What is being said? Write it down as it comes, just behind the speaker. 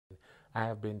I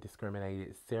have been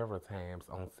discriminated several times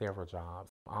on several jobs.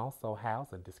 Also,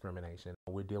 housing discrimination.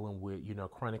 We're dealing with,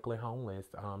 chronically homeless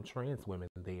trans women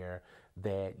there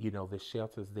that, the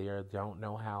shelters there don't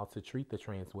know how to treat the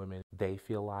trans women. They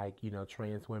feel like,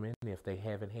 trans women, if they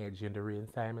haven't had gender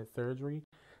reassignment surgery,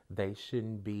 they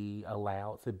shouldn't be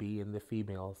allowed to be in the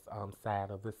female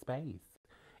side of the space.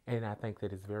 And I think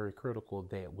that it's very critical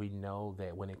that we know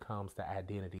that when it comes to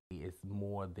identity, it's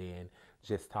more than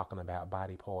just talking about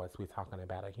body parts. We're talking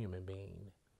about a human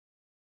being.